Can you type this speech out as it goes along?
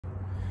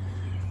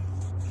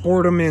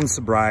Boredom in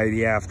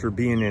sobriety after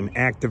being in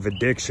active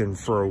addiction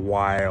for a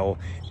while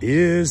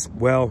is,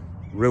 well,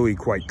 really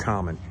quite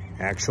common.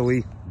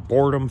 Actually,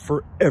 boredom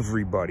for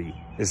everybody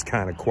is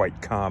kind of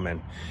quite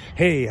common.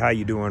 Hey, how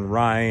you doing?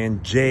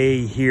 Ryan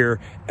J here,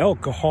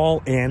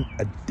 alcohol and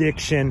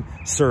addiction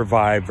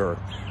survivor.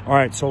 All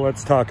right, so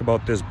let's talk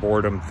about this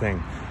boredom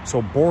thing.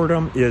 So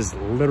boredom is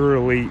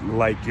literally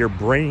like your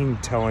brain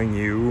telling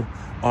you,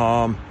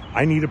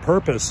 I need a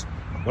purpose.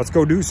 Let's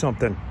go do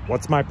something.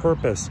 What's my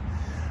purpose?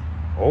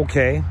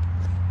 Okay.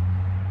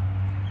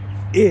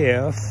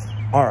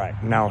 All right,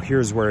 now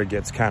here's where it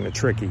gets kind of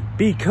tricky.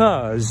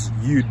 Because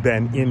you'd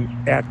been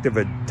in active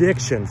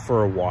addiction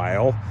for a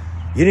while,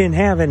 you didn't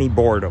have any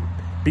boredom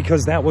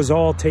because that was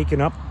all taken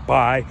up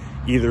by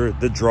either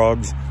the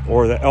drugs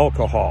or the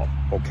alcohol,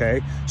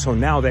 okay? So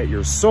now that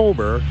you're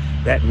sober,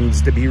 that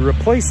needs to be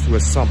replaced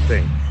with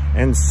something.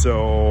 And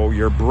so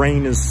your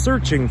brain is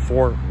searching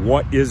for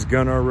what is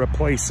gonna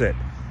replace it.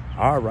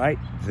 All right,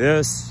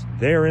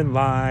 therein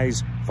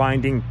lies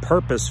finding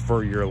purpose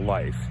for your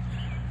life.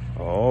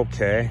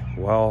 Okay,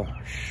 well,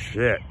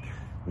 shit.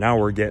 Now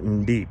we're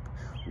getting deep.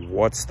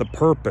 What's the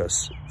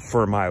purpose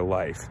for my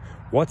life?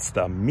 What's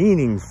the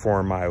meaning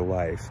for my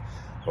life?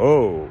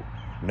 Oh,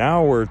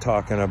 now we're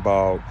talking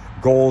about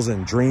goals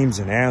and dreams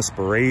and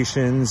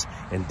aspirations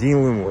and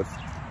dealing with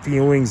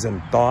feelings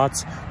and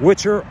thoughts,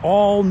 which are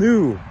all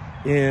new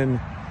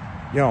in,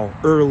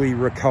 early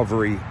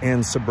recovery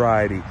and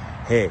sobriety.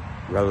 Hey,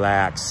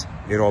 relax.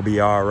 It'll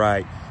be all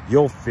right.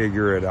 You'll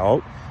figure it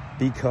out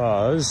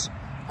because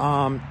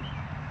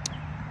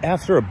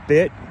after a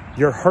bit,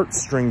 your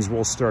heartstrings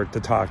will start to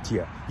talk to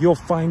you. You'll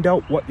find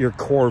out what your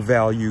core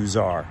values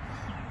are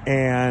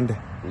and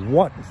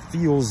what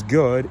feels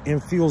good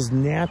and feels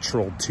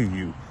natural to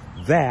you.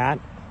 That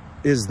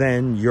is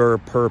then your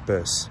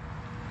purpose.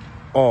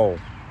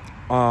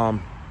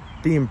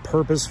 Being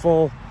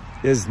purposeful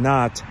is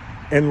not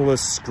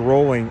endless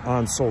scrolling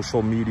on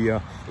social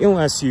media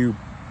unless you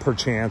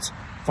perchance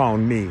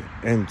found me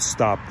and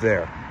stopped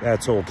there.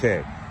 That's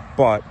okay.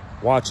 But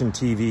watching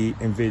TV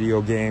and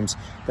video games,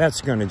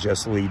 that's going to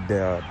just lead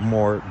to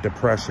more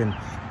depression,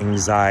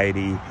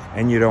 anxiety,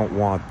 and you don't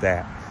want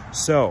that.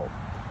 So,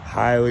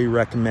 highly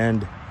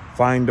recommend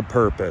find a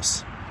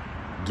purpose.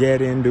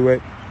 Get into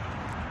it,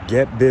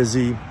 get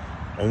busy,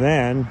 and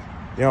then,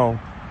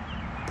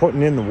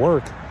 putting in the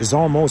work is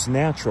almost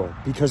natural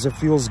because it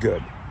feels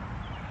good.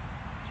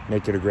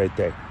 Make it a great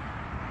day.